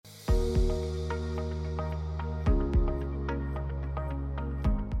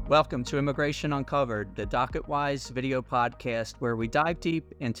Welcome to Immigration Uncovered, the docket-wise video podcast where we dive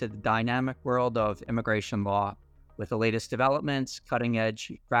deep into the dynamic world of immigration law with the latest developments,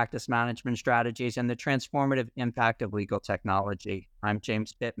 cutting-edge practice management strategies, and the transformative impact of legal technology. I'm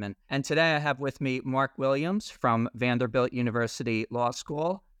James Pittman, and today I have with me Mark Williams from Vanderbilt University Law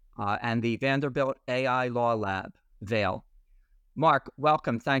School and the Vanderbilt AI Law Lab, VAILL. Mark,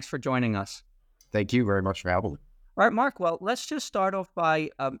 welcome. Thanks for joining us. Thank you very much for having me. All right, Mark, well, let's just start off by,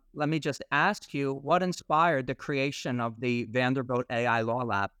 let me just ask you, what inspired the creation of the Vanderbilt AI Law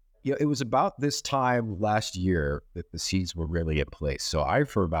Lab? Yeah, it was about this time last year that the seeds were really in place. So I,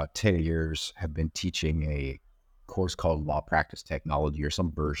 for about 10 years, have been teaching a course called Law Practice Technology or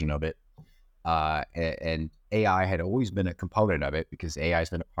some version of it. And AI had always been a component of it because AI has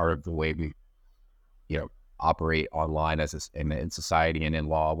been a part of the way we, operate online in society and in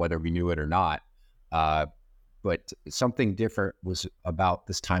law, whether we knew it or not. But something different was about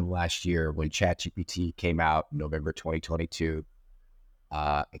this time last year when Chat GPT came out in November 2022.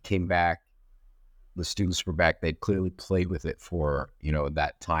 It came back, the students were back, they'd clearly played with it for,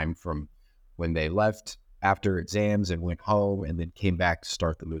 that time from when they left after exams and went home and then came back to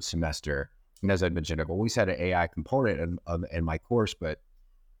start the new semester. And as I mentioned, I've always had an AI component in my course, but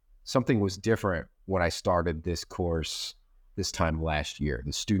something was different when I started this course this time last year.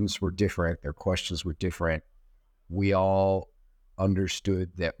 The students were different, their questions were different. We all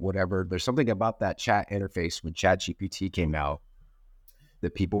understood that there's something about that chat interface when Chat GPT came out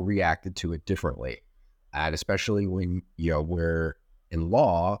that people reacted to it differently. And especially when, we're in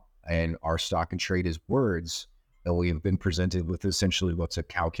law and our stock and trade is words, and we have been presented with essentially what's a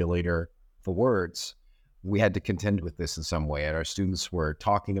calculator for words, we had to contend with this in some way. And our students were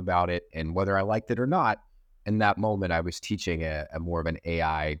talking about it, and whether I liked it or not, in that moment, I was teaching a more of an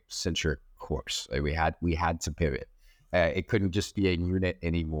AI-centric course. We had to pivot. It couldn't just be a unit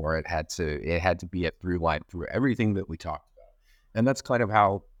anymore. It had to be a through line through everything that we talked about, and that's kind of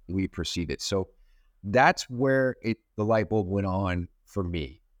how we proceeded. So that's where the light bulb went on for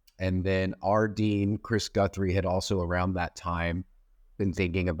me. And then our dean, Chris Guthrie, had also around that time been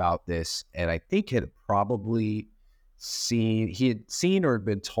thinking about this, and I think he had seen or had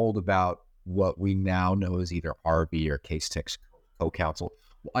been told about what we now know as either Harvey or Case Tech's co-counsel,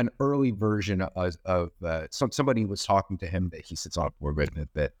 an early version of somebody was talking to him that he sits on a board with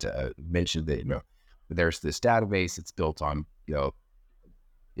that mentioned that, there's this database. It's built on,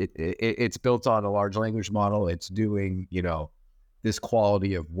 it's built on a large language model. It's doing, this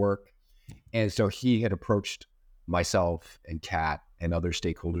quality of work. And so he had approached myself and Kat and other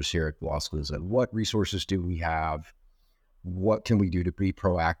stakeholders here at the law school and said, what resources do we have? What can we do to be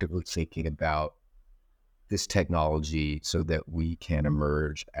proactively thinking about this technology so that we can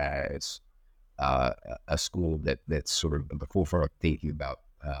emerge as a school that's sort of at the forefront of thinking about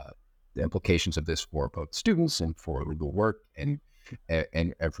the implications of this for both students and for legal work and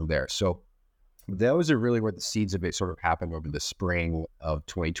from there. So those are really where the seeds of it sort of happened over the spring of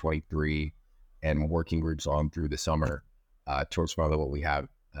 2023 and working groups on through the summer towards finally what we have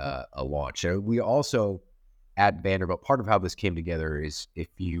a launch. So we also at Vanderbilt, part of how this came together is if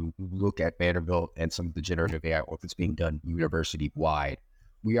you look at Vanderbilt and some of the generative AI work that's being done university-wide,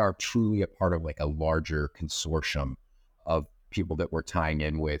 we are truly a part of like a larger consortium of people that we're tying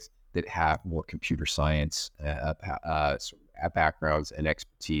in with that have more computer science backgrounds and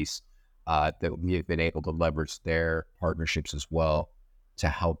expertise that we have been able to leverage their partnerships as well to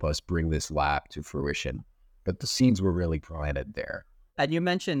help us bring this lab to fruition. But the seeds were really planted there. And you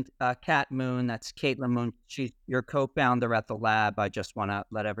mentioned Kat Moon, that's Caitlin Moon. She's your co-founder at the lab. I just want to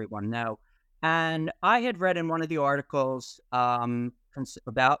let everyone know. And I had read in one of the articles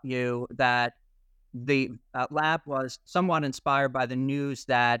about you that the lab was somewhat inspired by the news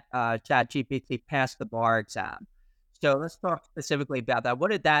that ChatGPT passed the bar exam. So let's talk specifically about that.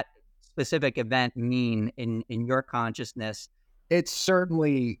 What did that specific event mean in your consciousness? It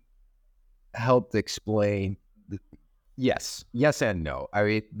certainly helped explain. Yes and no. I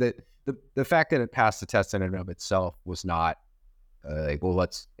mean, the fact that it passed the test in and of itself was not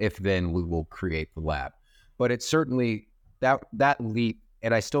then we will create the lab. But it's certainly that leap.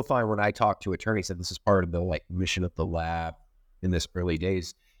 And I still find when I talk to attorneys, and this is part of the mission of the lab in this early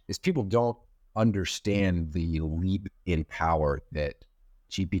days, is people don't understand the leap in power that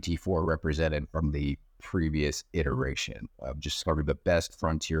GPT-4 represented from the previous iteration of just sort of the best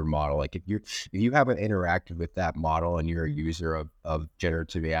frontier model. Like if you haven't interacted with that model and you're a user of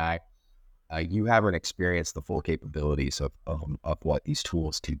generative AI, you haven't experienced the full capabilities of what these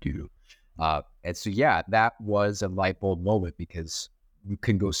tools can do. And so, that was a light bulb moment because you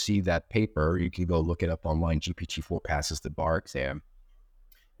can go see that paper. You can go look it up online. GPT-4 passes the bar exam.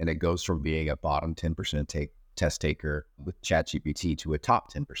 And it goes from being a bottom 10% test taker with Chat GPT to a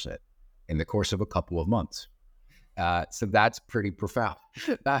top 10% in the course of a couple of months. So that's pretty profound.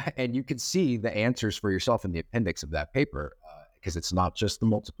 And you can see the answers for yourself in the appendix of that paper, because it's not just the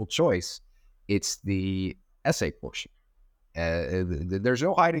multiple choice, it's the essay portion. There's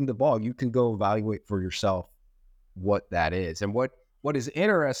no hiding the ball. You can go evaluate for yourself what that is. And what is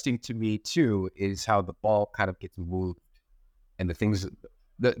interesting to me too is how the ball kind of gets moved, and the things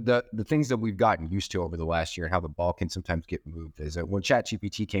that we've gotten used to over the last year, and how the ball can sometimes get moved is that when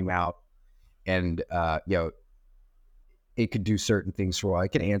ChatGPT came out, and it could do certain things for a while.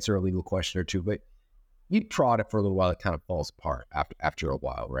 It can answer a legal question or two, but you prod it for a little while, it kind of falls apart after a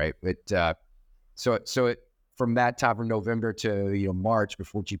while, right? But so it, from that time from November to March,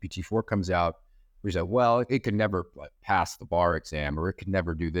 before GPT-4 comes out, we said, well, it could never pass the bar exam, or it could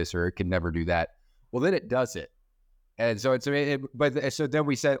never do this, or it could never do that. Well, then it does it. And so so then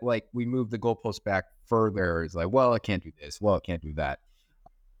we said, like, we moved the goalpost back further. It's like, well, it can't do this. Well, it can't do that.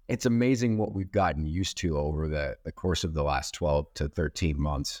 It's amazing what we've gotten used to over the course of the last 12 to 13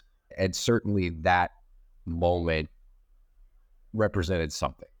 months. And certainly that moment represented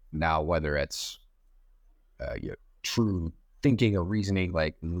something. Now, whether it's true thinking or reasoning,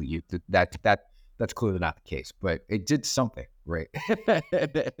 like that's clearly not the case, but it did something, right?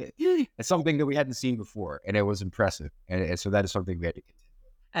 It's something that we hadn't seen before, and it was impressive. And so that is something we had to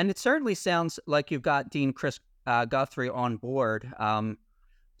continue. And it certainly sounds like you've got Dean Chris Guthrie on board.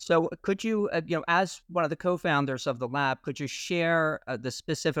 So could you, as one of the co-founders of the lab, could you share the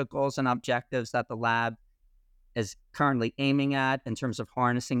specific goals and objectives that the lab is currently aiming at in terms of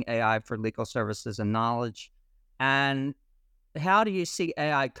harnessing AI for legal services and knowledge? And how do you see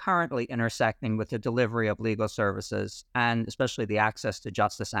AI currently intersecting with the delivery of legal services, and especially the access to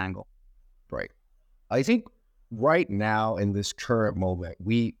justice angle? Right. I think right now, in this current moment,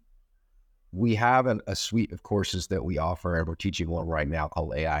 we have a suite of courses that we offer, and we're teaching one right now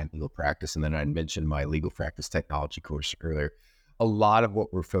called AI and Legal Practice. And then I mentioned my Legal Practice Technology course earlier. A lot of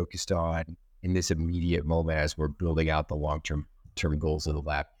what we're focused on in this immediate moment, as we're building out the long-term goals of the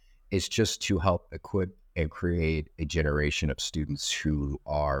lab, is just to help equip and create a generation of students who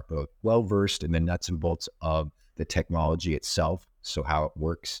are both well-versed in the nuts and bolts of the technology itself, so how it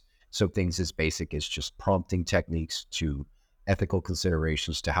works. So things as basic as just prompting techniques, to ethical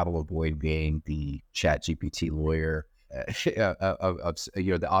considerations, to how to avoid being the Chat GPT lawyer,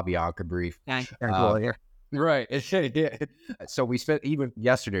 the Avianca brief. Lawyer. Right. So even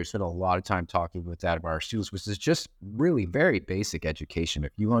yesterday, we spent a lot of time talking with that about our students, which is just really very basic education.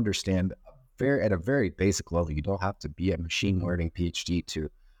 If you understand at a very basic level, you don't have to be a machine learning PhD to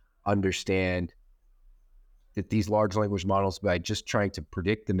understand that these large language models, by just trying to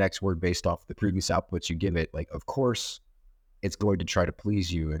predict the next word based off the previous outputs you give it, like, of course, it's going to try to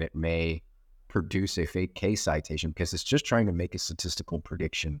please you, and it may produce a fake case citation because it's just trying to make a statistical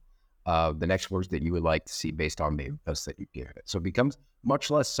prediction of the next words that you would like to see based on the inputs that you give it. So it becomes much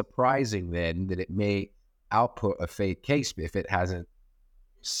less surprising then that it may output a fake case if it hasn't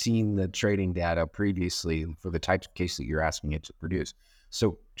seen the trading data previously for the types of case that you're asking it to produce.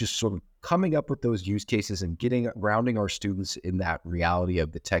 So just sort of coming up with those use cases and grounding our students in that reality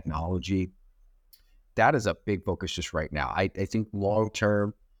of the technology, that is a big focus just right now. I think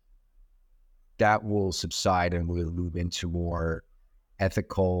long-term, that will subside and we'll move into more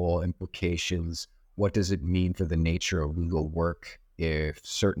ethical implications. What does it mean for the nature of legal work if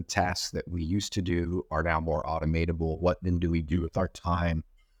certain tasks that we used to do are now more automatable? What then do we do with our time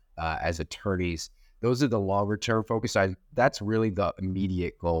as attorneys? Those are the longer-term focus. That's really the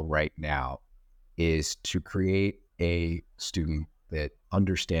immediate goal right now, is to create a student that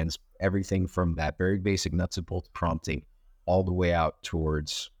understands everything from that very basic nuts and bolts prompting all the way out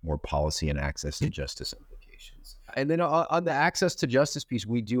towards more policy and access to justice implications. And then on the access to justice piece,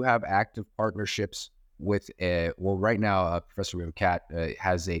 we do have active partnerships with, right now, Professor William Catt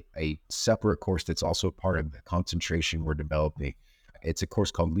has a separate course that's also part of the concentration we're developing. It's a course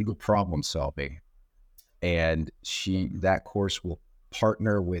called Legal Problem Solving. And that course will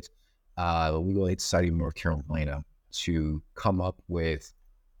partner with the Legal Aid Society of North Carolina to come up with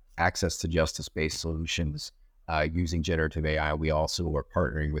access to justice-based solutions using generative AI. We also are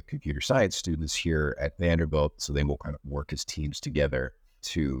partnering with computer science students here at Vanderbilt, so they will kind of work as teams together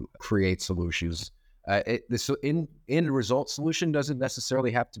to create solutions. This end result solution doesn't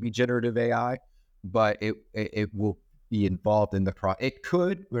necessarily have to be generative AI, but it will be involved in the it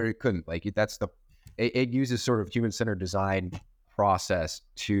could, or it couldn't. Like, it uses sort of human-centered design process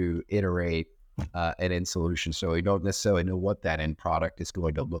to iterate an end solution. So we don't necessarily know what that end product is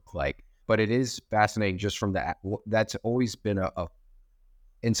going to look like, but it is fascinating just from that's always been a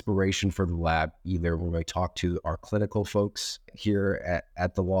inspiration for the lab, either when we talk to our clinical folks here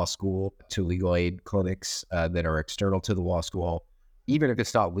at the law school, to legal aid clinics that are external to the law school, even if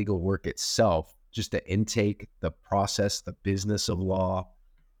it's not legal work itself, just the intake, the process, the business of law,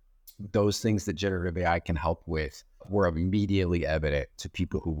 those things that generative AI can help with were immediately evident to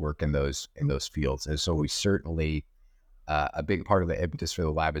people who work in those fields. And so we certainly, a big part of the impetus for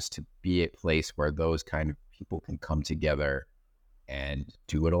the lab is to be a place where those kind of people can come together and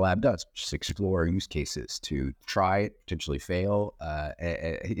do what a lab does, just explore use cases, to try it, potentially fail.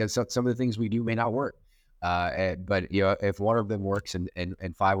 Some of the things we do may not work. But if one of them works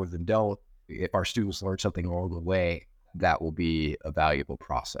and five of them don't, if our students learn something along the way, that will be a valuable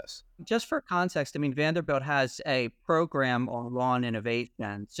process. Just for context, I mean, Vanderbilt has a program on law and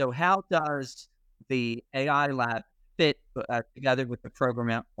innovation. So how does the AI lab fit together with the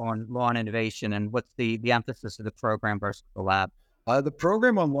program on law and innovation? And what's the emphasis of the program versus the lab? The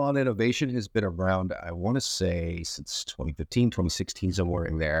program on law and innovation has been around, I want to say, since 2015, 2016, somewhere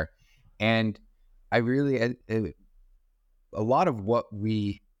in there. And I really, a lot of what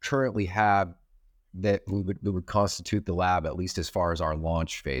we currently have that would constitute the lab, at least as far as our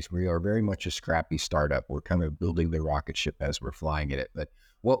launch phase. We are very much a scrappy startup. We're kind of building the rocket ship as we're flying it. But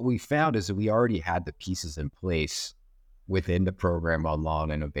what we found is that we already had the pieces in place within the program on law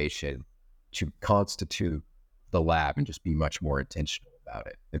and innovation to constitute the lab and just be much more intentional about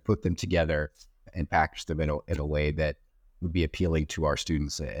it and put them together and package them in a way that would be appealing to our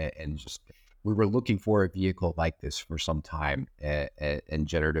students. And just, we were looking for a vehicle like this for some time, and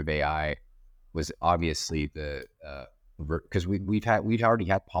generative AI was obviously because we'd already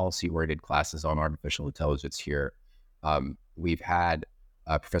had policy oriented classes on artificial intelligence here. We've had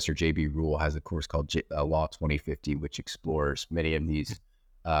Professor J.B. Rule has a course called Law 2050, which explores many of these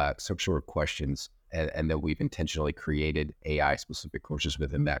some sort of questions, and then we've intentionally created AI specific courses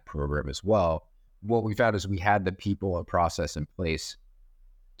within that program as well. What we found is we had the people and process in place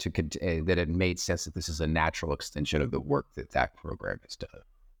that it made sense that this is a natural extension of the work that program has done.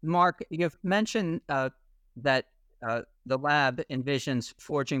 Mark, you've mentioned that the lab envisions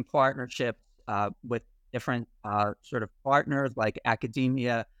forging partnerships with different sort of partners like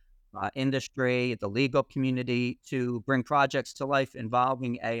academia, industry, the legal community, to bring projects to life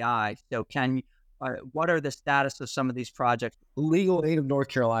involving AI. So what are the status of some of these projects? Legal Aid of North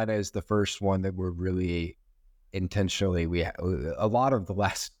Carolina is the first one that we're really intentionally, a lot of the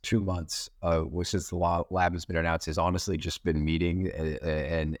last 2 months, since the lab has been announced, has honestly just been meeting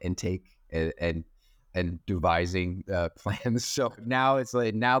and intake and devising plans. So now it's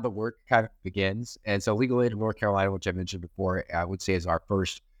like, now the work kind of begins. And so Legal Aid of North Carolina, which I mentioned before, I would say is our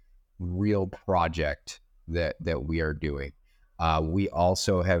first real project that we are doing. We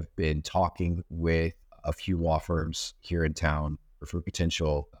also have been talking with a few law firms here in town for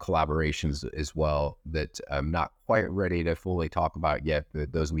potential collaborations as well that I'm not quite ready to fully talk about yet,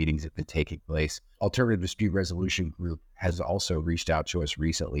 but those meetings have been taking place. Alternative Dispute Resolution Group has also reached out to us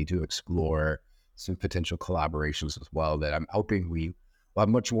recently to explore some potential collaborations as well, that I'm hoping we will have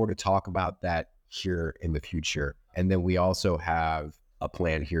much more to talk about that here in the future. And then we also have a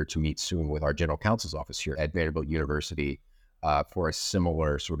plan here to meet soon with our general counsel's office here at Vanderbilt University for a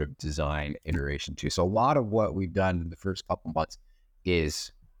similar sort of design iteration too. So a lot of what we've done in the first couple months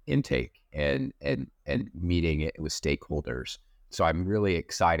is intake and meeting it with stakeholders. So I'm really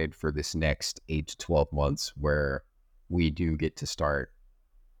excited for this next 8 to 12 months where we do get to start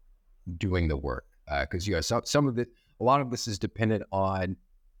doing the work. Because some of it, a lot of this is dependent on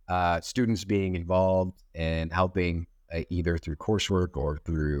students being involved and helping either through coursework or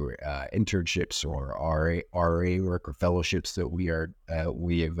through internships or RA work or fellowships that we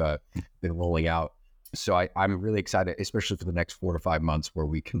have been rolling out. So I'm really excited, especially for the next 4 to 5 months where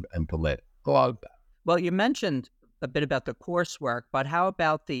we can implement a lot of that. Well, you mentioned a bit about the coursework, but how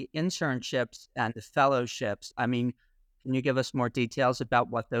about the internships and the fellowships? I mean, can you give us more details about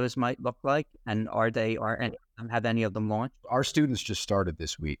what those might look like? And have any of them launched? Our students just started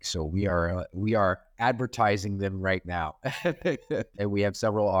this week, so we are advertising them right now. And we have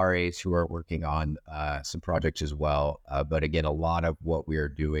several RAs who are working on some projects as well. But again, a lot of what we are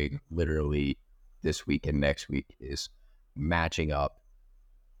doing literally this week and next week is matching up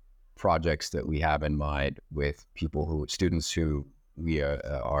projects that we have in mind with students who we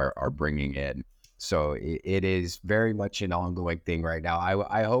are bringing in. So it is very much an ongoing thing right now.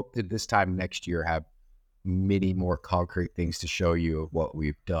 I hope that this time next year have many more concrete things to show you of what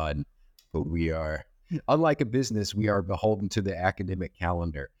we've done. But we are, unlike a business, we are beholden to the academic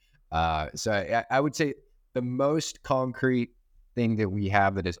calendar. So I would say the most concrete thing that we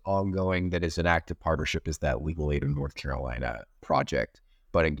have that is ongoing, that is an active partnership, is that Legal Aid of North Carolina project.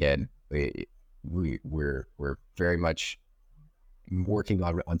 But again, we're very much working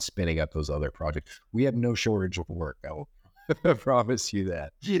on spinning up those other projects. We have no shortage of work. I will promise you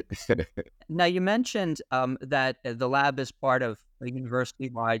that. Now, you mentioned that the lab is part of a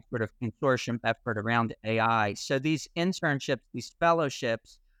university-wide sort of consortium effort around AI. So these internships, these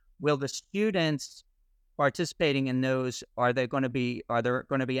fellowships, will the students participating in those, are there going to be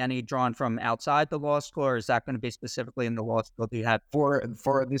any drawn from outside the law school, or is that going to be specifically in the law school? Do you have For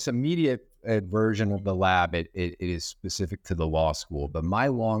this immediate version of the lab, it is specific to the law school. But my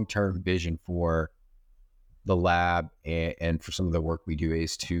long-term vision for the lab and for some of the work we do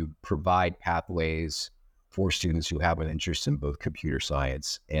is to provide pathways for students who have an interest in both computer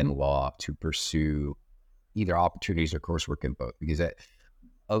science and law to pursue either opportunities or coursework in both. Because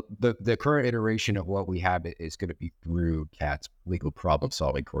the current iteration of what we have is going to be through CAT's legal problem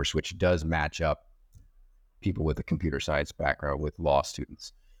solving course, which does match up people with a computer science background with law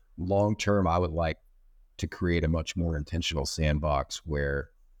students. Long term, I would like to create a much more intentional sandbox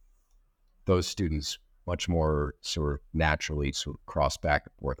where those students much more sort of naturally sort of cross back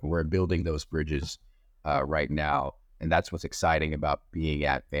and forth. We're building those bridges right now. And that's what's exciting about being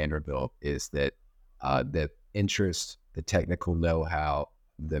at Vanderbilt is that the interest, the technical know-how,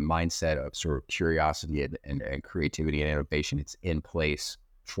 the mindset of sort of curiosity and creativity and innovation, it's in place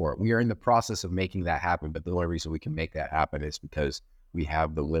for it. We are in the process of making that happen, but the only reason we can make that happen is because we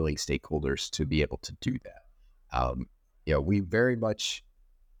have the willing stakeholders to be able to do that. We very much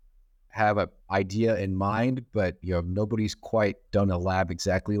have an idea in mind, but nobody's quite done a lab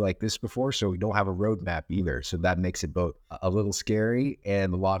exactly like this before, so we don't have a roadmap either. So that makes it both a little scary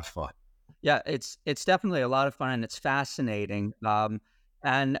and a lot of fun. Yeah, it's definitely a lot of fun and it's fascinating.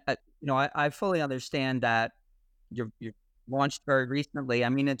 And I fully understand that you launched very recently. I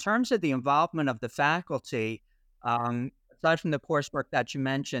mean, in terms of the involvement of the faculty, aside from the coursework that you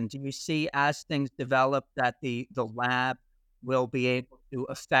mentioned, do you see as things develop that the lab will be able to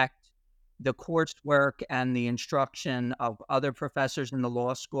affect the coursework and the instruction of other professors in the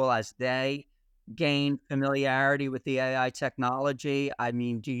law school as they gain familiarity with the AI technology? I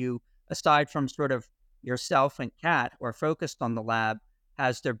mean, do you, aside from sort of yourself and Kat, who are focused on the lab,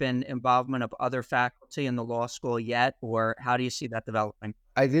 has there been involvement of other faculty in the law school yet, or how do you see that developing?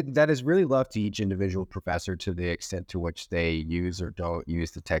 I think that is really left to each individual professor to the extent to which they use or don't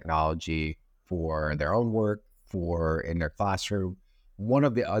use the technology for their own work, for in their classroom. One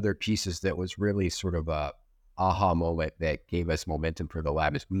of the other pieces that was really sort of a aha moment that gave us momentum for the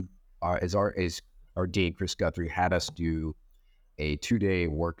lab is our dean Chris Guthrie had us do a 2-day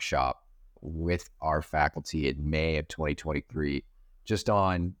workshop with our faculty in May of 2023, just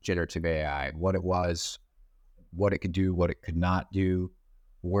on generative AI, what it was, what it could do, what it could not do,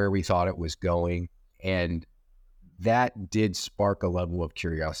 where we thought it was going. And that did spark a level of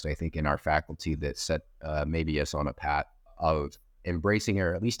curiosity, I think, in our faculty that set maybe us on a path of embracing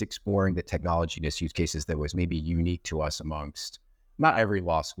or at least exploring the technology and its use cases that was maybe unique to us amongst not every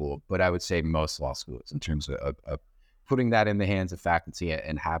law school, but I would say most law schools in terms of putting that in the hands of faculty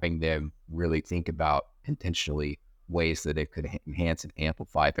and having them really think about intentionally ways that it could enhance and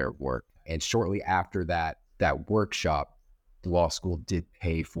amplify their work. And shortly after that workshop, the law school did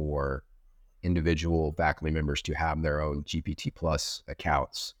pay for individual faculty members to have their own GPT Plus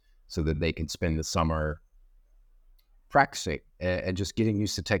accounts so that they can spend the summer practicing and just getting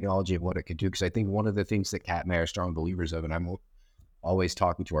used to technology and what it could do. Because I think one of the things that Kat and I are strong believers of, and I'm always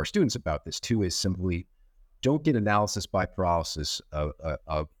talking to our students about this too, is simply don't get analysis by paralysis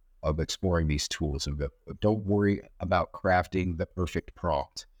of exploring these tools. And don't worry about crafting the perfect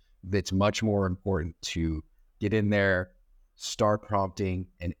prompt. It's much more important to get in there, start prompting,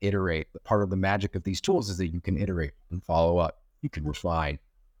 and iterate. But part of the magic of these tools is that you can iterate and follow up. You can refine.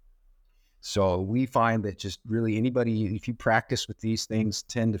 So we find that just really anybody, if you practice with these things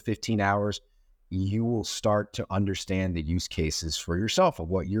 10 to 15 hours, you will start to understand the use cases for yourself of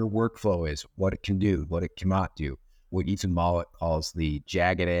what your workflow is, what it can do, what it cannot do, what Ethan Mollett calls the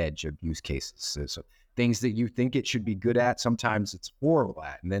jagged edge of use cases. So things that you think it should be good at, sometimes it's horrible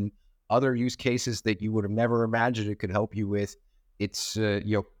at. And then other use cases that you would have never imagined it could help you with, it's,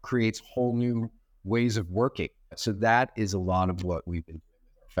 creates whole new ways of working. So that is a lot of what we've been doing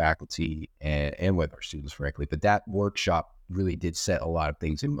with our faculty and with our students, frankly. But that workshop really did set a lot of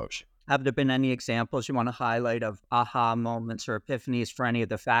things in motion. Have there been any examples you want to highlight of aha moments or epiphanies for any of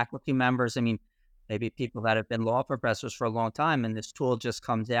the faculty members? I mean, maybe people that have been law professors for a long time and this tool just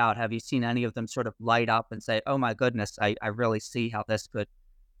comes out. Have you seen any of them sort of light up and say, oh my goodness, I really see how this could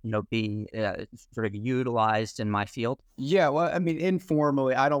be sort of utilized in my field? Yeah, well, I mean,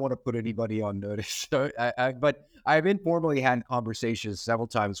 informally, I don't want to put anybody on notice, so but I've informally had conversations several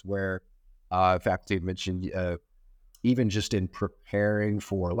times where faculty have mentioned, even just in preparing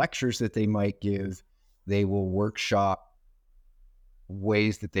for lectures that they might give, they will workshop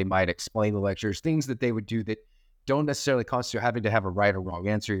ways that they might explain the lectures, things that they would do that don't necessarily constitute having to have a right or wrong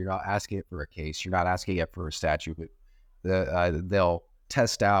answer. You're not asking it for a case. You're not asking it for a statute, but they'll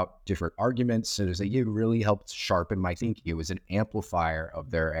test out different arguments. And it really helped sharpen my thinking. It was an amplifier of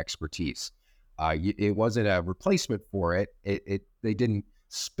their expertise. It wasn't a replacement for it. They didn't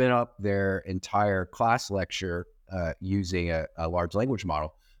spin up their entire class lecture using a large language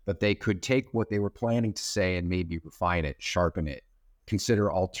model, but they could take what they were planning to say and maybe refine it, sharpen it,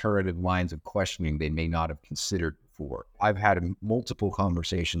 consider alternative lines of questioning they may not have considered before. I've had multiple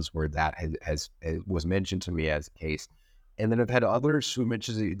conversations where that was mentioned to me as a case. And then I've had others who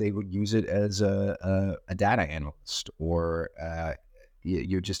mentioned they would use it as a data analyst, or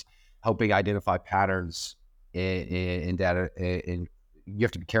you're just helping identify patterns in data. You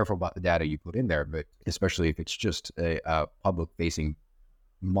have to be careful about the data you put in there, but especially if it's just a public-facing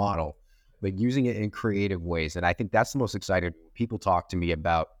model, but using it in creative ways. And I think that's the most exciting. People talk to me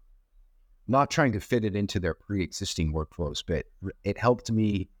about not trying to fit it into their pre-existing workflows, but it helped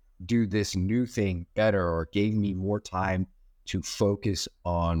me do this new thing better, or gave me more time to focus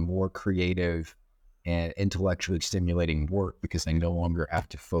on more creative and intellectually stimulating work, because I no longer have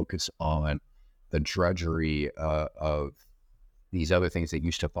to focus on the drudgery of these other things that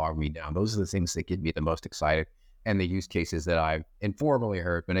used to bog me down. Those are the things that get me the most excited, and the use cases that I've informally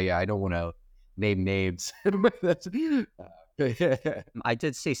heard. But yeah, I don't want to name names. I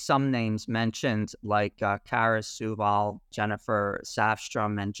did see some names mentioned, like Kara Suval, Jennifer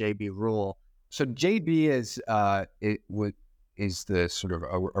Safstrom, and JB Rule. So JB is the sort of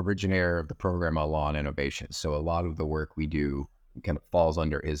originator of the program of law and innovation. So a lot of the work we do kind of falls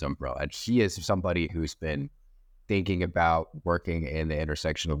under his umbrella. And he is somebody who's been thinking about working in the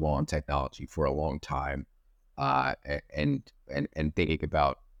intersection of law and technology for a long time, and thinking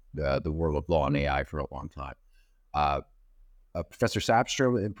about the world of law and AI for a long time. Professor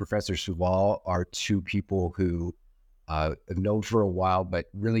Sapstrom and Professor Suval are two people who I've known for a while, but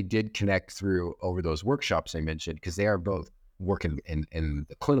really did connect through over those workshops I mentioned, because they are both working in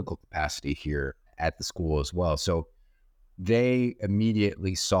the clinical capacity here at the school as well. So they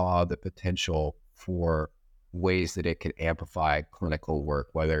immediately saw the potential for ways that it could amplify clinical work,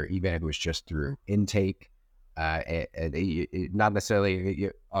 whether even if it was just through intake, not necessarily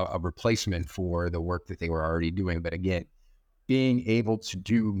a replacement for the work that they were already doing, but again, being able to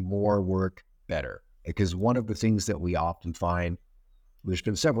do more work better. Because one of the things that we often find, there's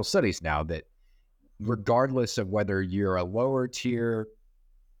been several studies now, that regardless of whether you're a lower tier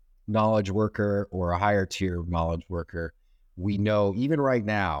knowledge worker or a higher tier knowledge worker, we know even right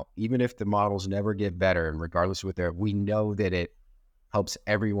now, even if the models never get better, and regardless of what they're, we know that it helps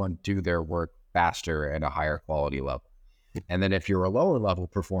everyone do their work faster at a higher quality level. And then if you're a lower level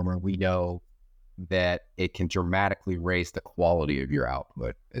performer, we know that it can dramatically raise the quality of your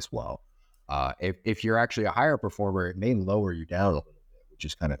output as well. If you're actually a higher performer, it may lower you down a little bit, which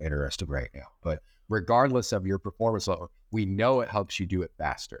is kind of interesting right now. But regardless of your performance level, we know it helps you do it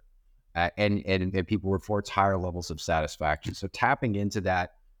faster. And people report higher levels of satisfaction. So tapping into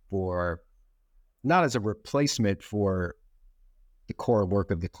that, for not as a replacement for the core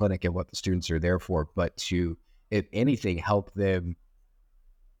work of the clinic and what the students are there for, but to, if anything, help them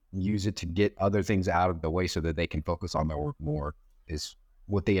use it to get other things out of the way so that they can focus on their work more, is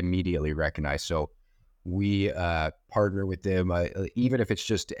what they immediately recognize. So we partner with them, even if it's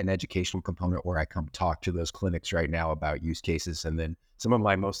just an educational component where I come talk to those clinics right now about use cases. And then some of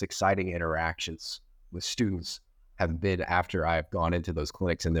my most exciting interactions with students have been after I've gone into those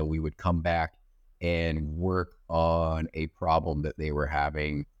clinics, and then we would come back and work on a problem that they were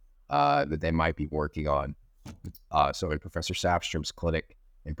having, that they might be working on. So in Professor Sapstrom's clinic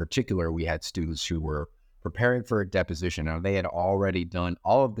in particular, we had students who were preparing for a deposition. Now, they had already done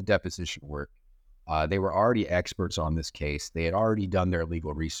all of the deposition work. They were already experts on this case. They had already done their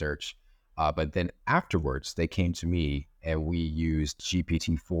legal research. But then afterwards, they came to me, and we used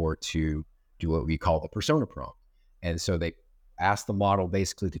GPT-4 to do what we call a persona prompt. And so they asked the model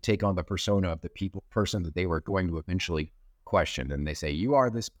basically to take on the persona of the person that they were going to eventually question. And they say, you are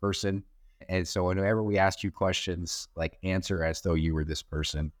this person. And so whenever we asked you questions, like, answer as though you were this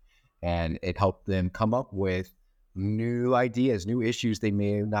person. And it helped them come up with new ideas, new issues they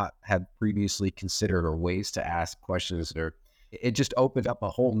may not have previously considered, or ways to ask questions. Or it just opened up a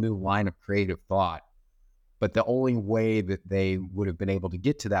whole new line of creative thought But the only way that they would have been able to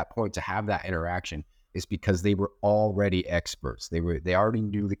get to that point to have that interaction is because they were already experts. They already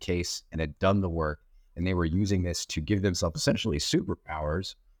knew the case and had done the work, and they were using this to give themselves essentially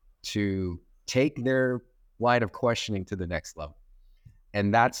superpowers to take their line of questioning to the next level.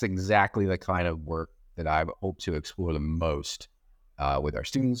 And that's exactly the kind of work that I hope to explore the most with our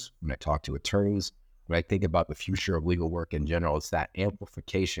students, when I talk to attorneys, when I think about the future of legal work in general. It's that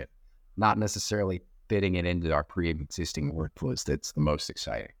amplification, not necessarily fitting it into our pre-existing workflows, that's the most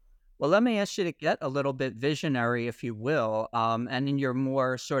exciting. Well, let me ask you to get a little bit visionary, if you will, and in your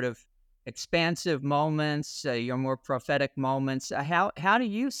more sort of expansive moments, your more prophetic moments, how do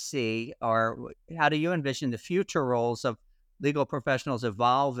you see, or how do you envision the future roles of legal professionals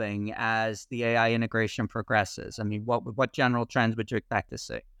evolving as the AI integration progresses? I mean, what general trends would you expect to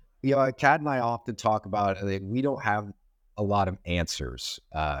see? Kat and I often talk about we don't have a lot of answers.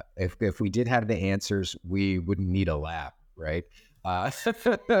 If we did have the answers, we wouldn't need a lab, right? Uh,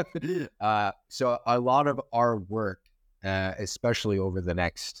 so a lot of our work, especially over the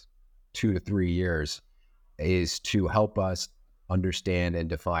next 2 to 3 years, is to help us understand and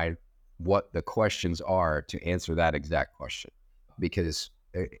define what the questions are to answer that exact question. Because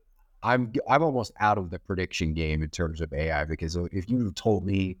I'm almost out of the prediction game in terms of AI. Because if you told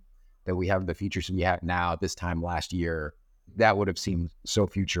me that we have the features we have now this time last year, that would have seemed so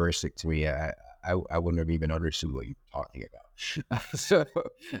futuristic to me. I wouldn't have even understood what you were talking about.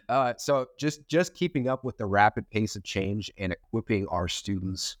 So just keeping up with the rapid pace of change and equipping our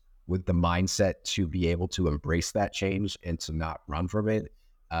students with the mindset to be able to embrace that change and to not run from it.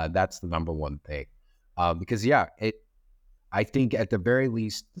 That's the number one thing. Because I think at the very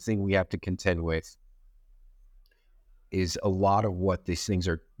least, the thing we have to contend with is a lot of what these things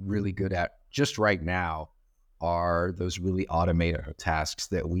are really good at just right now are those really automated tasks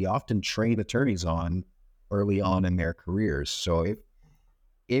that we often train attorneys on early on in their careers. So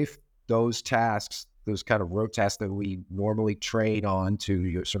if those tasks, those kind of rote tasks that we normally train on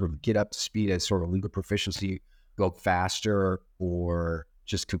to sort of get up to speed as sort of legal proficiency go faster or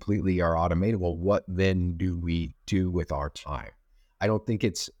just completely are automated, well, what then do we do with our time? I don't think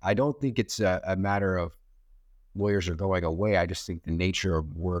it's a matter of lawyers are going away. I just think the nature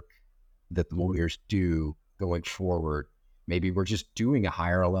of work that the lawyers do going forward, maybe we're just doing a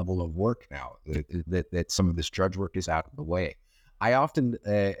higher level of work now, that some of this drudge work is out of the way. I often,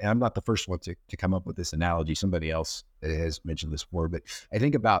 and I'm not the first one to come up with this analogy, somebody else has mentioned this before, but I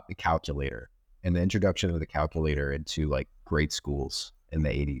think about the calculator and the introduction of the calculator into like grade schools in the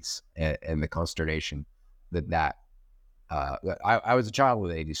 80s, and the consternation that I was a child of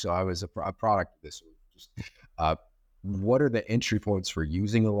the 80s, so I was a product of this. Just, what are the entry points for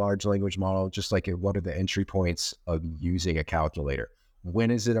using a large language model? Just like what are the entry points of using a calculator?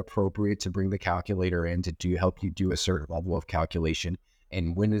 When is it appropriate to bring the calculator in to help you do a certain level of calculation?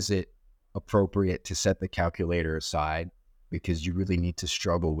 And when is it appropriate to set the calculator aside because you really need to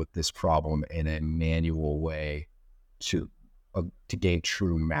struggle with this problem in a manual way to gain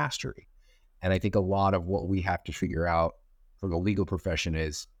true mastery? And I think a lot of what we have to figure out for the legal profession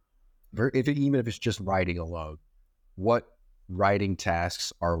is, even if it's just writing alone, what writing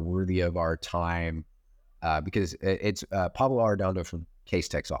tasks are worthy of our time? Because it's Pablo Arredondo from Case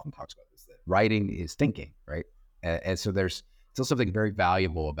Text often talks about this, that writing is thinking, right? And so there's still something very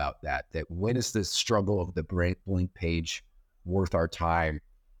valuable about that when is the struggle of the blank page worth our time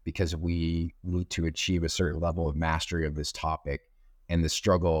because we need to achieve a certain level of mastery of this topic, and the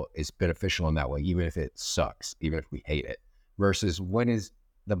struggle is beneficial in that way, even if it sucks, even if we hate it, versus when is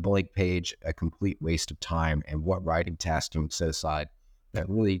the blank page a complete waste of time, and what writing tasks can we set aside that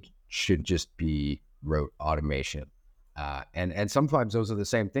really should just be rote automation. And sometimes those are the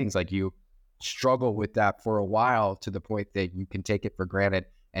same things. Like you struggle with that for a while to the point that you can take it for granted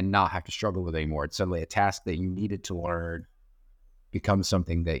and not have to struggle with it anymore. It's suddenly a task that you needed to learn becomes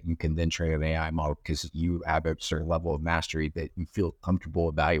something that you can then train an AI model because you have a certain level of mastery that you feel comfortable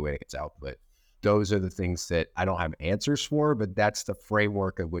evaluating its output. Those are the things that I don't have answers for, but that's the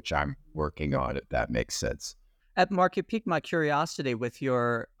framework of which I'm working on, if that makes sense. Mark, you piqued my curiosity with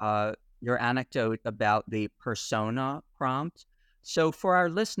your anecdote about the persona prompt. So, for our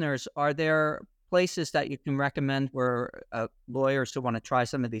listeners, are there places that you can recommend where lawyers who want to try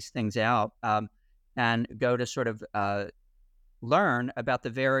some of these things out and go to sort of learn about the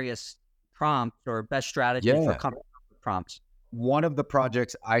various prompts or best strategies for Yeah. coming up with prompts? One of the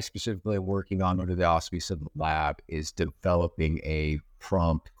projects I specifically am working on under the auspices of the lab is developing a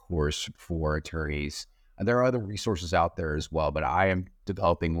prompt course for attorneys. And there are other resources out there as well, but I am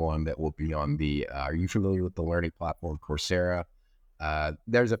developing one that will be on are you familiar with the learning platform Coursera?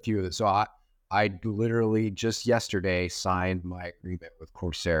 There's a few of them. So I literally just yesterday signed my agreement with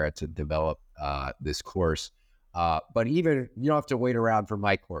Coursera to develop this course. But even you don't have to wait around for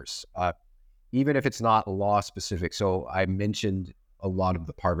my course, even if it's not law specific. So I mentioned a lot of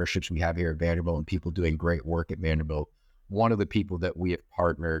the partnerships we have here at Vanderbilt and people doing great work at Vanderbilt. One of the people that we have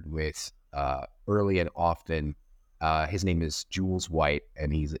partnered with early and often, his name is Jules White,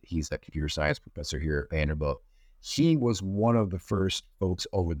 and he's a computer science professor here at Vanderbilt. He was one of the first folks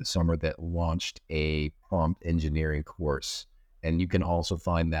over the summer that launched a prompt engineering course. And you can also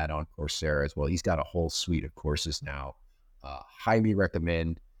find that on Coursera as well. He's got a whole suite of courses now. Highly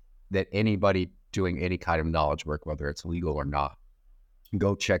recommend that anybody doing any kind of knowledge work, whether it's legal or not,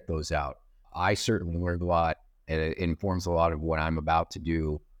 go check those out. I certainly learned a lot, and it informs a lot of what I'm about to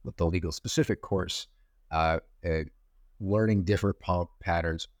do with the legal specific course. Uh, uh, Learning different prompt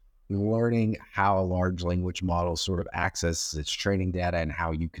patterns, learning how a large language model sort of accesses its training data and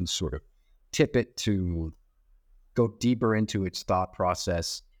how you can sort of tip it to go deeper into its thought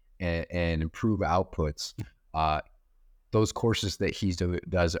process and improve outputs. Those courses that he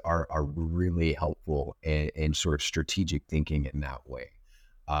does are really helpful in sort of strategic thinking in that way.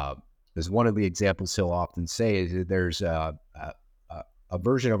 As one of the examples he'll often say is that there's a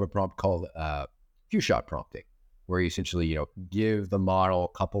version of a prompt called few shot prompting, where you essentially, give the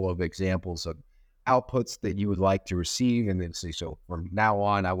model a couple of examples of outputs that you would like to receive. And then say, so from now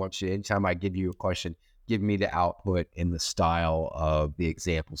on, I want you, anytime I give you a question, give me the output in the style of the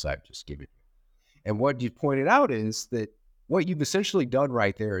examples I've just given you. And what you pointed out is that what you've essentially done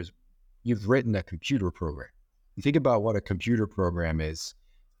right there is you've written a computer program. You think about what a computer program is.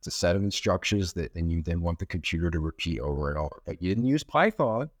 It's a set of instructions that then you then want the computer to repeat over and over. But you didn't use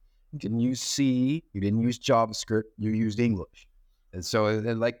Python, you didn't use C, you didn't use JavaScript, you used English. And so,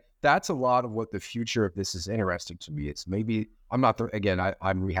 and like, that's a lot of what the future of this is interesting to me. It's maybe, I'm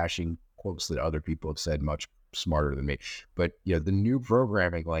rehashing quotes that other people have said much smarter than me. But, the new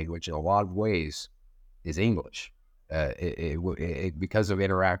programming language in a lot of ways is English. Because of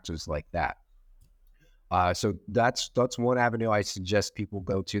interactions like that. So that's one avenue I suggest people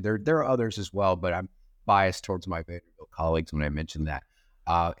go to. There are others as well, but I'm biased towards my Vanderbilt colleagues when I mention that.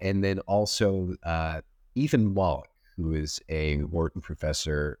 And then also Ethan Wallach, who is a Wharton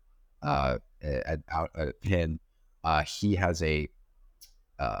professor at Penn. He has a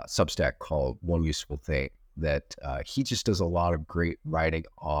Substack called One Useful Thing that he just does a lot of great writing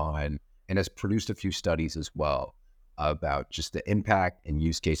on, and has produced a few studies as well about just the impact and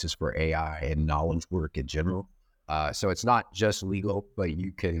use cases for AI and knowledge work in general. So it's not just legal, but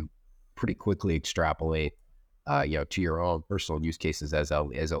you can pretty quickly extrapolate, to your own personal use cases as a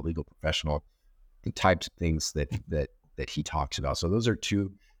legal professional, the types of things that he talks about. So those are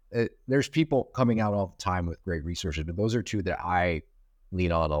two. There's people coming out all the time with great resources, but those are two that I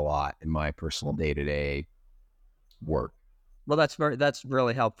lean on a lot in my personal day-to-day work. Well, that's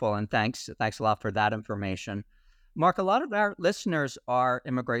really helpful, and thanks a lot for that information. Mark, a lot of our listeners are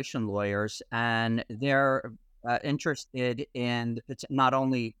immigration lawyers, and they're interested in not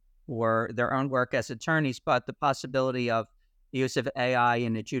only for their own work as attorneys, but the possibility of the use of AI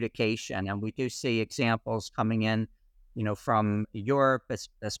in adjudication. And we do see examples coming in, from Europe,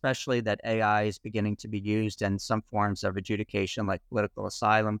 especially that AI is beginning to be used in some forms of adjudication, like political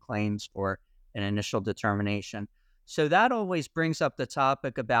asylum claims for an initial determination. So that always brings up the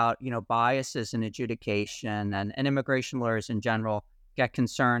topic about, biases in adjudication, and immigration lawyers in general get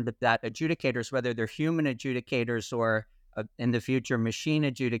concerned that adjudicators, whether they're human adjudicators or in the future machine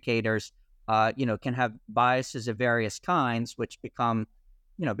adjudicators, can have biases of various kinds, which become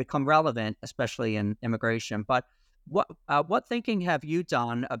relevant, especially in immigration. But what thinking have you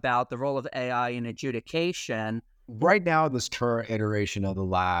done about the role of AI in adjudication? Right now, this current iteration of the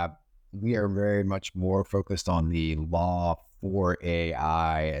lab, we are very much more focused on the law for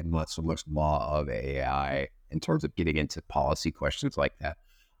AI and not so much law of AI in terms of getting into policy questions like that.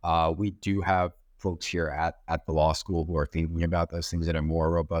 We do have folks here at the law school who are thinking about those things in a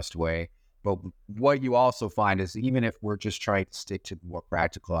more robust way. But what you also find is, even if we're just trying to stick to more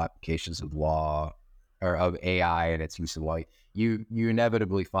practical applications of law or of AI and its use in law, you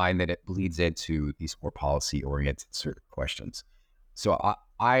inevitably find that it bleeds into these more policy-oriented sort of questions. So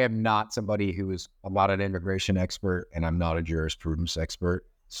I am not somebody I'm not an immigration expert, and I'm not a jurisprudence expert.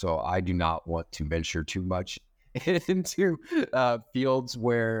 So I do not want to venture too much into fields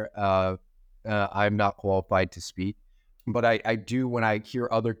where I'm not qualified to speak. But I do, when I hear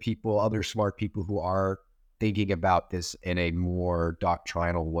other smart people who are thinking about this in a more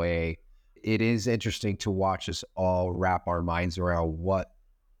doctrinal way, it is interesting to watch us all wrap our minds around what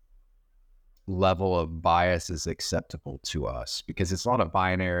level of bias is acceptable to us, because it's not a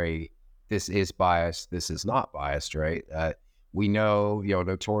binary this is biased, this is not biased, right? We know,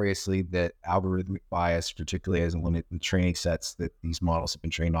 notoriously that algorithmic bias, particularly as when the training sets that these models have been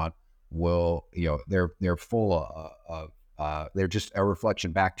trained on, will, they're full they're just a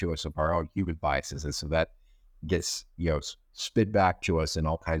reflection back to us of our own human biases, and so that gets spit back to us in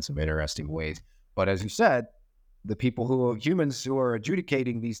all kinds of interesting ways. But as you said, the people humans who are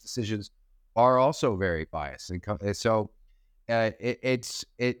adjudicating these decisions are also very biased, and so it's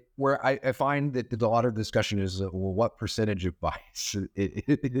where I find that a lot of discussion is well, what percentage of bias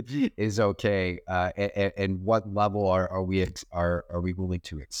is okay, and what level are we willing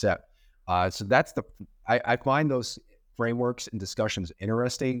to accept? So that's I find those frameworks and discussions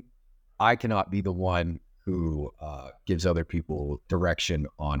interesting. I cannot be the one who gives other people direction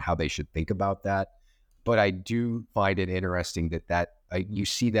on how they should think about that, but I do find it interesting that you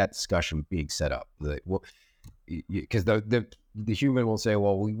see that discussion being set up. Because the human will say,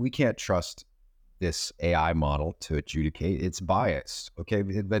 well, we can't trust this AI model to adjudicate. It's biased. Okay.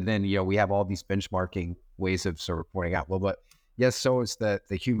 But then, we have all these benchmarking ways of sort of pointing out, well, but yes, so is the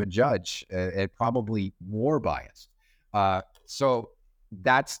human judge, and probably more biased. So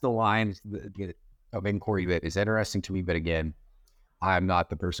that's the line of inquiry that is interesting to me. But again, I'm not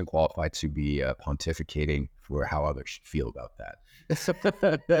the person qualified to be pontificating for how others should feel about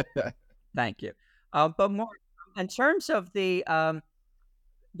that. Thank you. But more in terms of the,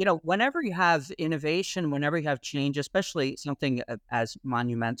 whenever you have innovation, whenever you have change, especially something as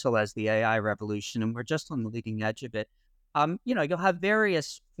monumental as the AI revolution, and we're just on the leading edge of it, you'll have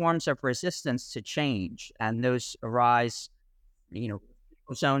various forms of resistance to change, and those arise,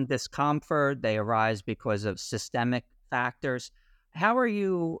 people's own discomfort. They arise because of systemic factors. How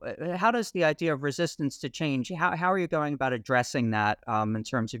does the idea of resistance to change, how are you going about addressing that in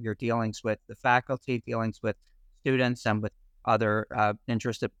terms of your dealings with the faculty, dealings with students, and with other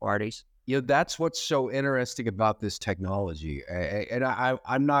interested parties? That's what's so interesting about this technology. And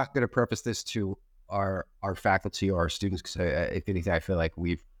I'm not going to preface this to our faculty or our students, because if anything, I feel like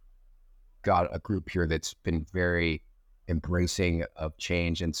we've got a group here that's been very embracing of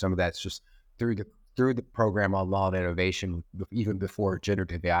change. And some of that's just through the program on law and innovation, even before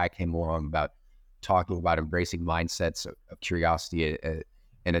generative AI came along, about talking about embracing mindsets of curiosity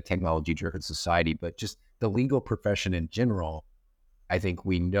in a technology-driven society. But just the legal profession in general, I think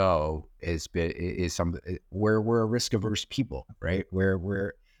we know we're a risk-averse people, right?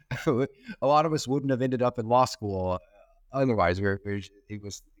 We're a lot of us wouldn't have ended up in law school otherwise. It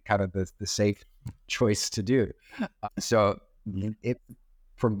was kind of the safe choice to do. So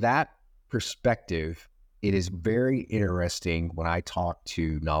from that perspective, it is very interesting when I talk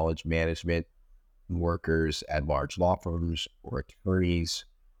to knowledge management workers at large law firms or attorneys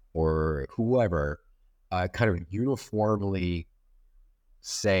or whoever, kind of uniformly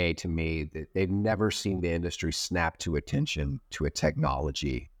say to me that they've never seen the industry snap to attention to a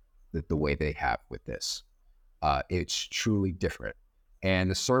technology that the way they have with this. It's truly different.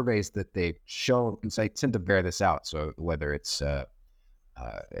 And the surveys that they've shown, because I tend to bear this out, so whether it's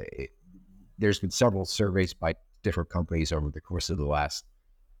there's been several surveys by different companies over the course of the last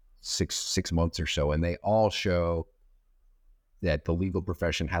six months or so, and they all show that the legal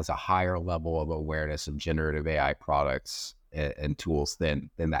profession has a higher level of awareness of generative AI products and tools than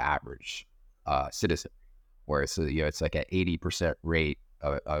the average citizen. Whereas it's like an 80% rate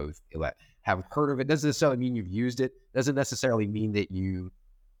of have heard of it. Doesn't necessarily mean you've used it. Doesn't necessarily mean that you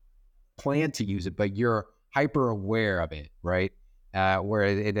plan to use it, but you're hyper aware of it, right? Where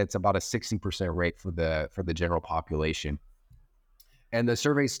it's about a 60% rate for the general population. And the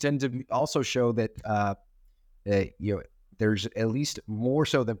surveys tend to also show that there's at least more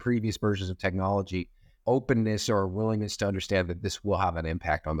so than previous versions of technology, openness or willingness to understand that this will have an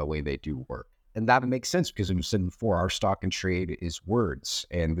impact on the way they do work. And that makes sense because, as we said before, our stock and trade is words,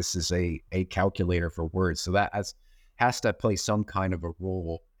 and this is a calculator for words. So that has to play some kind of a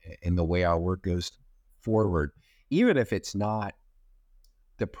role in the way our work goes forward, even if it's not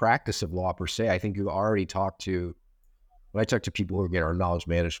the practice of law per se. I think when I talk to people who are knowledge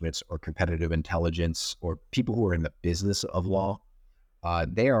management or competitive intelligence or people who are in the business of law,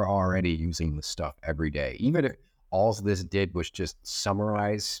 they are already using this stuff every day. Even if all this did was just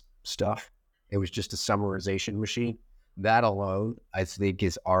summarize stuff, it was just a summarization machine. That alone, I think,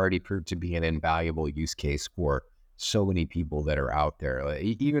 is already proved to be an invaluable use case for so many people that are out there.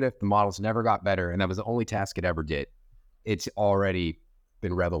 Even if the models never got better and that was the only task it ever did, it's already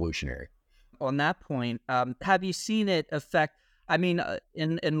been revolutionary. On that point, have you seen it affect? I mean,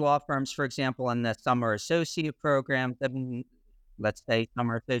 in law firms, for example, in the summer associate program, let's say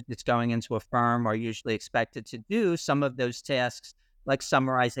summer associates going into a firm are usually expected to do some of those tasks like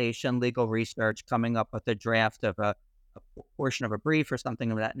summarization, legal research, coming up with a draft of a portion of a brief or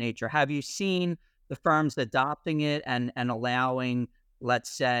something of that nature. Have you seen the firms adopting it and allowing,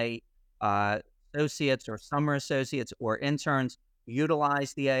 let's say, uh, associates or summer associates or interns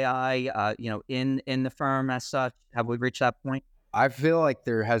utilize the AI, in the firm as such? Have we reached that point? I feel like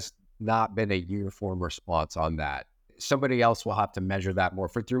there has not been a uniform response on that. Somebody else will have to measure that more.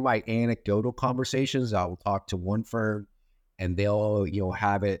 For through my anecdotal conversations, I will talk to one firm and they'll,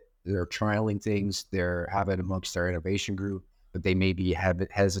 have it, they're trialing things, they're have it amongst their innovation group, but they may be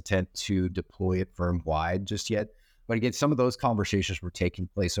hesitant to deploy it firm wide just yet. But again, some of those conversations were taking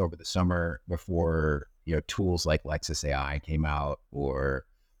place over the summer before, tools like Lexis AI came out, or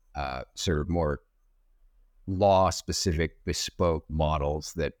sort of more law specific bespoke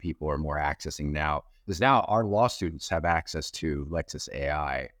models that people are more accessing now, because now our law students have access to Lexis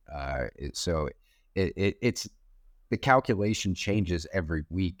AI. So it's the calculation changes every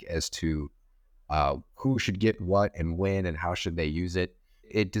week as to who should get what and when and how should they use it.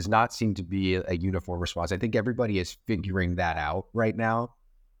 It does not seem to be a uniform response. I think everybody is figuring that out right now.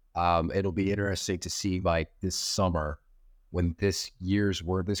 It'll be interesting to see, like, this summer, when this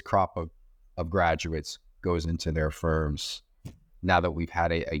crop of graduates goes into their firms, now that we've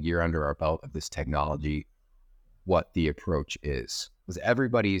had a year under our belt of this technology, what the approach is. Because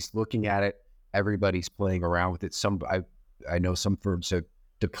everybody's looking at it, everybody's playing around with it. I know some firms have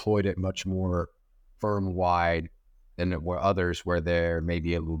deployed it much more firm wide than where others, where they're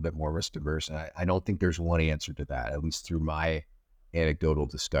maybe a little bit more risk averse. And I don't think there's one answer to that, at least through my anecdotal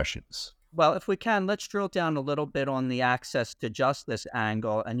discussions. Well, if we can, let's drill down a little bit on the access to justice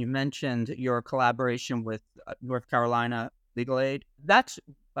angle. And you mentioned your collaboration with North Carolina Legal Aid. That's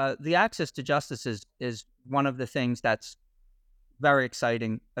the access to justice is one of the things that's very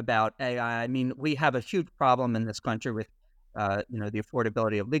exciting about AI. I mean, we have a huge problem in this country with, the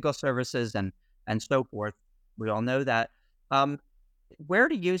affordability of legal services and so forth. We all know that. Um, where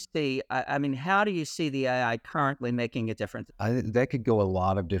do you see? I mean, how do you see the AI currently making a difference? That could go a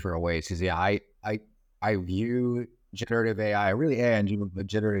lot of different ways. Because I view generative AI, really AI and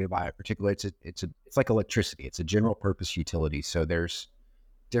generative AI in particular. It's like electricity. It's a general purpose utility. So there's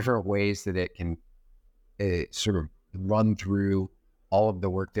different ways that it can sort of run through all of the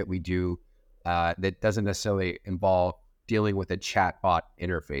work that we do, that doesn't necessarily involve dealing with a chatbot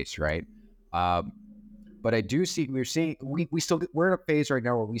interface, right? But I do see we're in a phase right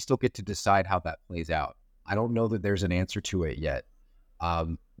now where we still get to decide how that plays out. I don't know that there's an answer to it yet.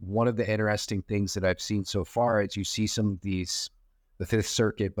 One of the interesting things that I've seen so far is you see some of these, the Fifth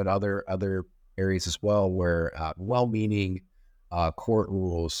Circuit, but other areas as well, where well-meaning court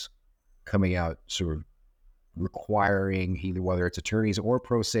rules coming out, sort of requiring either, whether it's attorneys or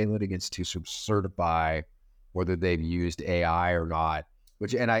pro se litigants, to sort of certify whether they've used AI or not.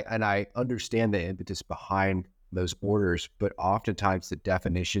 Which, and I understand the impetus behind those orders, but oftentimes the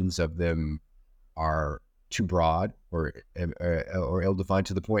definitions of them are too broad or ill-defined,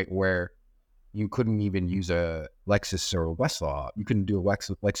 to the point where you couldn't even use a Lexis or Westlaw. You couldn't do a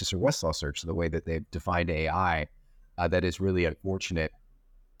Lexis or Westlaw search the way that they've defined AI. That is really unfortunate.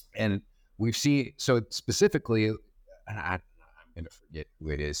 And we've seen, so specifically, and I'm going to forget who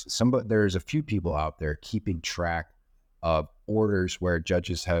it is. There's a few people out there keeping track of orders where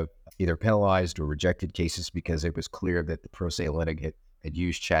judges have either penalized or rejected cases because it was clear that the pro se litigant had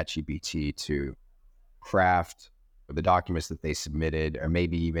used Chat GPT to craft the documents that they submitted, or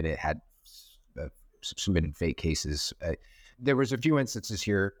maybe even it had submitted fake cases. There was a few instances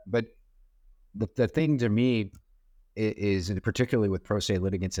here, but the thing to me is, particularly with pro se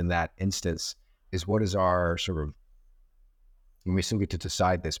litigants in that instance, is what is our sort of, and we still get to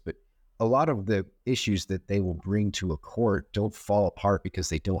decide this, but a lot of the issues that they will bring to a court don't fall apart because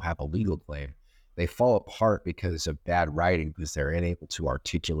they don't have a legal claim. They fall apart because of bad writing, because they're unable to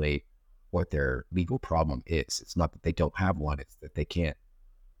articulate what their legal problem is. It's not that they don't have one, it's that they can't,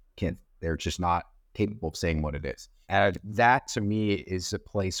 they're just not capable of saying what it is. And that, to me, is a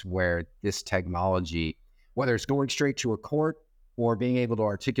place where this technology, whether it's going straight to a court or being able to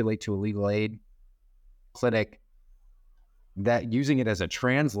articulate to a legal aid clinic, that using it as a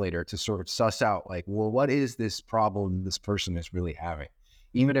translator to sort of suss out, like, well, what is this problem this person is really having?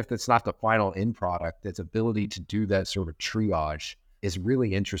 Even if it's not the final end product, its ability to do that sort of triage is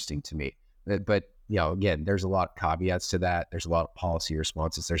really interesting to me. But again, there's a lot of caveats to that. There's a lot of policy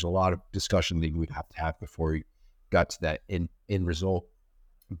responses. There's a lot of discussion that we'd have to have before we got to that end result.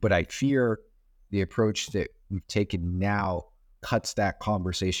 But I fear the approach that we've taken now cuts that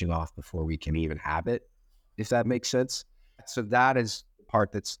conversation off before we can even have it, if that makes sense. So that is the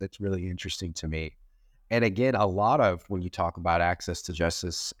part that's really interesting to me. And again, a lot of when you talk about access to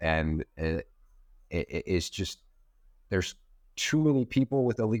justice, and it's just there's too many people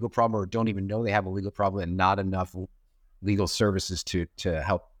with a legal problem or don't even know they have a legal problem, and not enough legal services to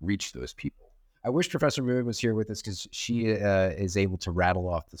help reach those people. I wish Professor Moon was here with us, because she is able to rattle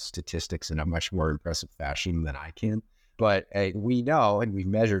off the statistics in a much more impressive fashion than I can. But we know, and we've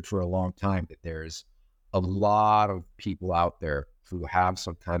measured for a long time, that there's a lot of people out there who have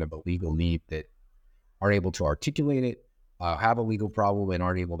some kind of a legal need that aren't able to articulate it, have a legal problem, and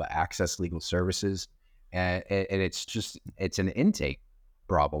aren't able to access legal services. And it's an intake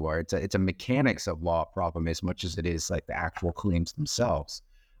problem, or it's a mechanics of law problem as much as it is like the actual claims themselves.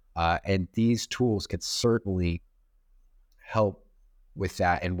 And these tools could certainly help with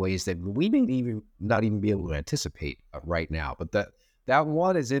that in ways that we may even not even be able to anticipate right now. But that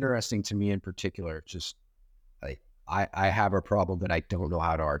one is interesting to me in particular. Just like I have a problem that I don't know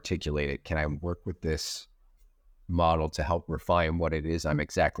how to articulate it. Can I work with this model to help refine what it is I'm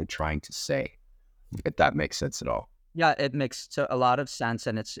exactly trying to say? If that makes sense at all. Yeah, it makes a lot of sense,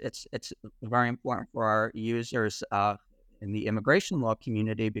 and it's very important for our users in the immigration law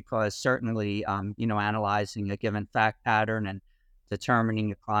community, because certainly, analyzing a given fact pattern and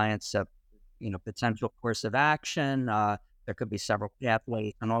determining a client's potential course of action. There could be several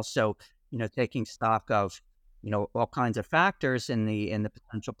pathways, and also taking stock of all kinds of factors in the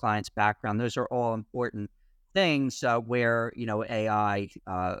potential client's background. Those are all important things where AI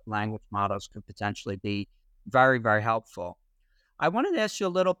language models could potentially be very, very helpful. I wanted to ask you a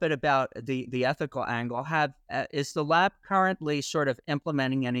little bit about the ethical angle. Is the lab currently sort of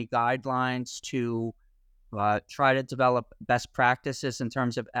implementing any guidelines to try to develop best practices in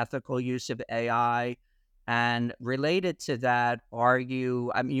terms of ethical use of AI? And related to that, I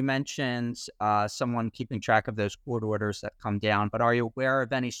mean, you mentioned someone keeping track of those court orders that come down, but are you aware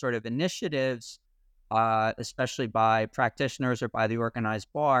of any sort of initiatives, especially by practitioners or by the organized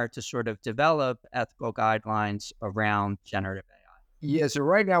bar, to sort of develop ethical guidelines around generative AI? Yeah, so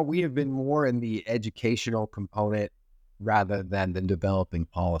right now we have been more in the educational component rather than the developing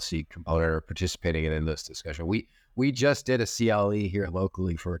policy component or participating in this discussion. We just did a CLE here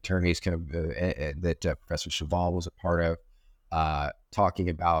locally for attorneys, kind of that Professor Cheval was a part of, talking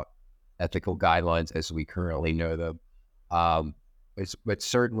about ethical guidelines as we currently know them. But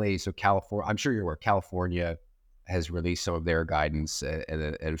certainly, so California, I'm sure you're aware, California has released some of their guidance,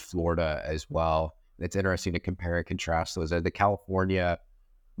 and Florida as well. It's interesting to compare and contrast those. The California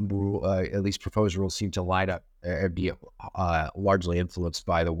rule, at least proposed rules, seem to line up and be largely influenced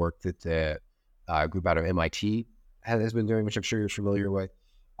by the work that the group out of MIT has been doing, which I'm sure you're familiar with.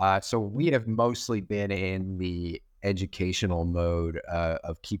 So we have mostly been in the educational mode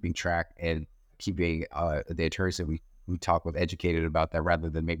of keeping track and keeping the attorneys that we talk with educated about that, rather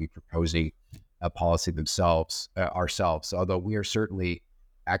than maybe proposing a policy themselves ourselves. Although we are certainly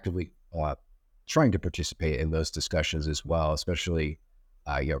actively trying to participate in those discussions as well, especially,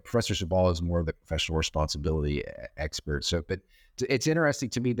 Professor Sabal is more of the professional responsibility expert. So, but it's interesting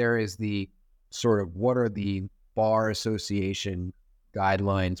to me, there is the sort of, what are the bar association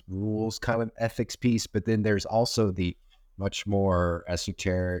guidelines, rules, kind of ethics piece, but then there's also the much more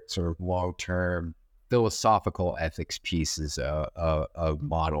esoteric, sort of long-term philosophical ethics pieces of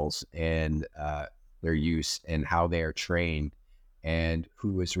models and their use and how they are trained, and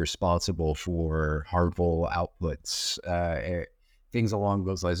who is responsible for harmful outputs, things along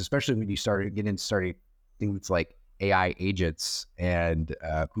those lines, especially when you started things like AI agents, and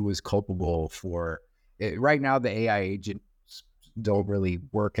who is culpable for it. Right now, the AI agents don't really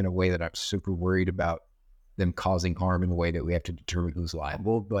work in a way that I'm super worried about them causing harm in a way that we have to determine who's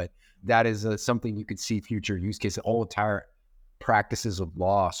liable. But that is something you could see future use cases, all entire practices of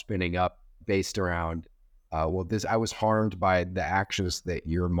law spinning up based around, I was harmed by the actions that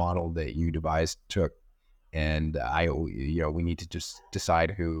your model that you devised took. And we need to just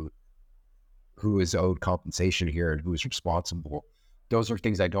decide who is owed compensation here and who is responsible. Those are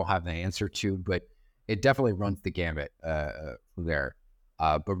things I don't have the answer to, but it definitely runs the gamut from there.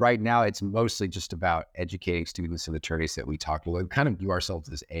 But right now, it's mostly just about educating students and attorneys that we talk to. We kind of view ourselves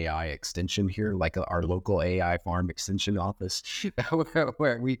as AI extension here, like our local AI farm extension office,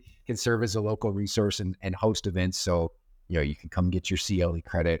 where we can serve as a local resource and host events. So, you can come get your CLE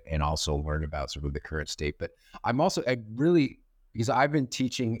credit and also learn about sort of the current state. But because I've been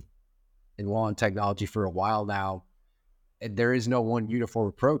teaching in law and technology for a while now, and there is no one uniform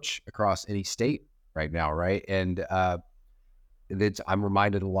approach across any state right now, right? And I'm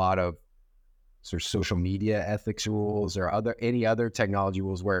reminded a lot of sort of social media ethics rules or any other technology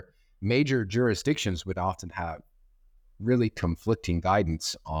rules, where major jurisdictions would often have really conflicting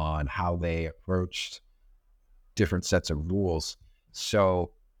guidance on how they approached different sets of rules.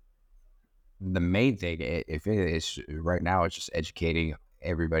 So the main thing, if it is right now, it's just educating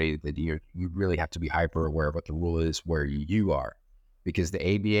everybody that you really have to be hyper aware of what the rule is where you are, because the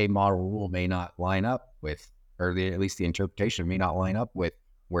ABA model rule may not line up with, or at least the interpretation may not line up with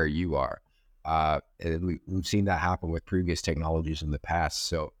where you are. We've seen that happen with previous technologies in the past.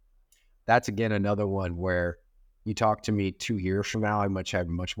 So that's again another one where you talk to me 2 years from now, I have a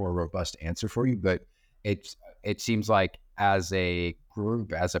much more robust answer for you. But it seems like as a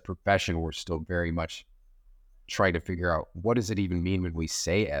group, as a profession, we're still very much trying to figure out what does it even mean when we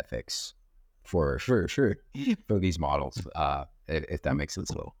say ethics for these models. If that makes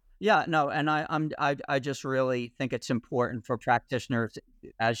sense at all. Yeah, no, and I just really think it's important for practitioners,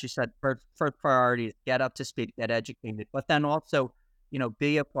 as you said, first priority is get up to speed, get educated, but then also,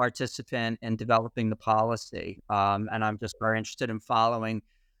 be a participant in developing the policy. And I'm just very interested in following,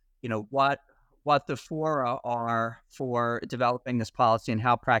 what the fora are for developing this policy and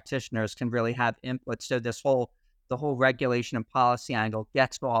how practitioners can really have input. So the whole regulation and policy angle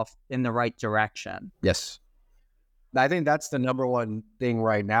gets off in the right direction. Yes. I think that's the number one thing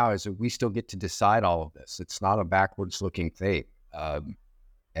right now is that we still get to decide all of this. It's not a backwards looking thing.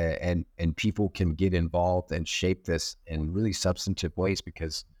 And people can get involved and shape this in really substantive ways,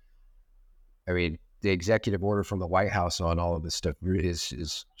 because I mean, the executive order from the White House on all of this stuff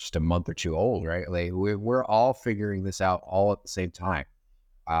is just a month or two old, right? Like we're all figuring this out all at the same time.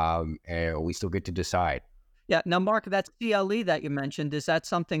 And we still get to decide. Yeah. Now, Mark, that CLE that you mentioned, is that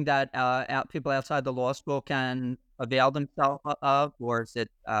something that people outside the law school can avail themselves of, or is it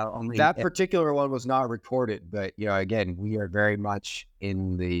only? That particular one was not recorded, but again, we are very much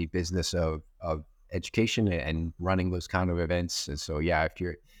in the business of education and running those kind of events. And so, yeah, if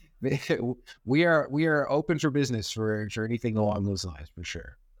you're, we are open for business for anything along those lines, for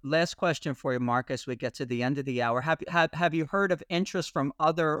sure. Last question for you, Marcus. We get to the end of the hour. Have you heard of interest from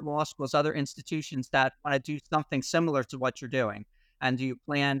other law schools, other institutions that want to do something similar to what you're doing? And do you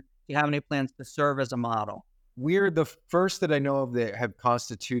have any plans to serve as a model? We're the first that I know of that have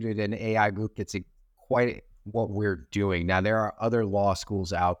constituted an AI group that's quite what we're doing. Now, there are other law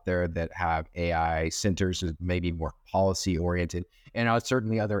schools out there that have AI centers, maybe more policy oriented, and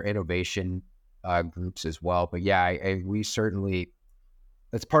certainly other innovation groups as well. But yeah, we certainly,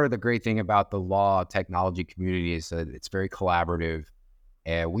 that's part of the great thing about the law technology community is that it's very collaborative,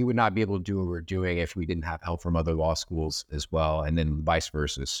 and we would not be able to do what we're doing if we didn't have help from other law schools as well, and then vice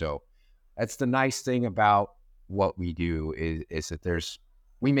versa. So that's the nice thing about what we do is that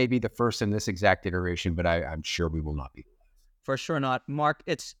we may be the first in this exact iteration, but I'm sure we will not be. For sure not. Mark,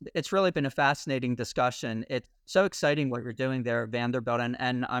 it's really been a fascinating discussion. It's so exciting what you're doing there at Vanderbilt,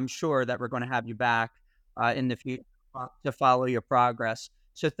 and I'm sure that we're going to have you back in the future to follow your progress.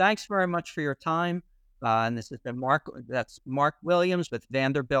 So thanks very much for your time. And this has been that's Mark Williams with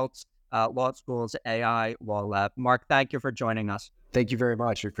Vanderbilt's Law School's AI Law Lab. Mark, thank you for joining us. Thank you very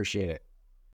much. I appreciate it.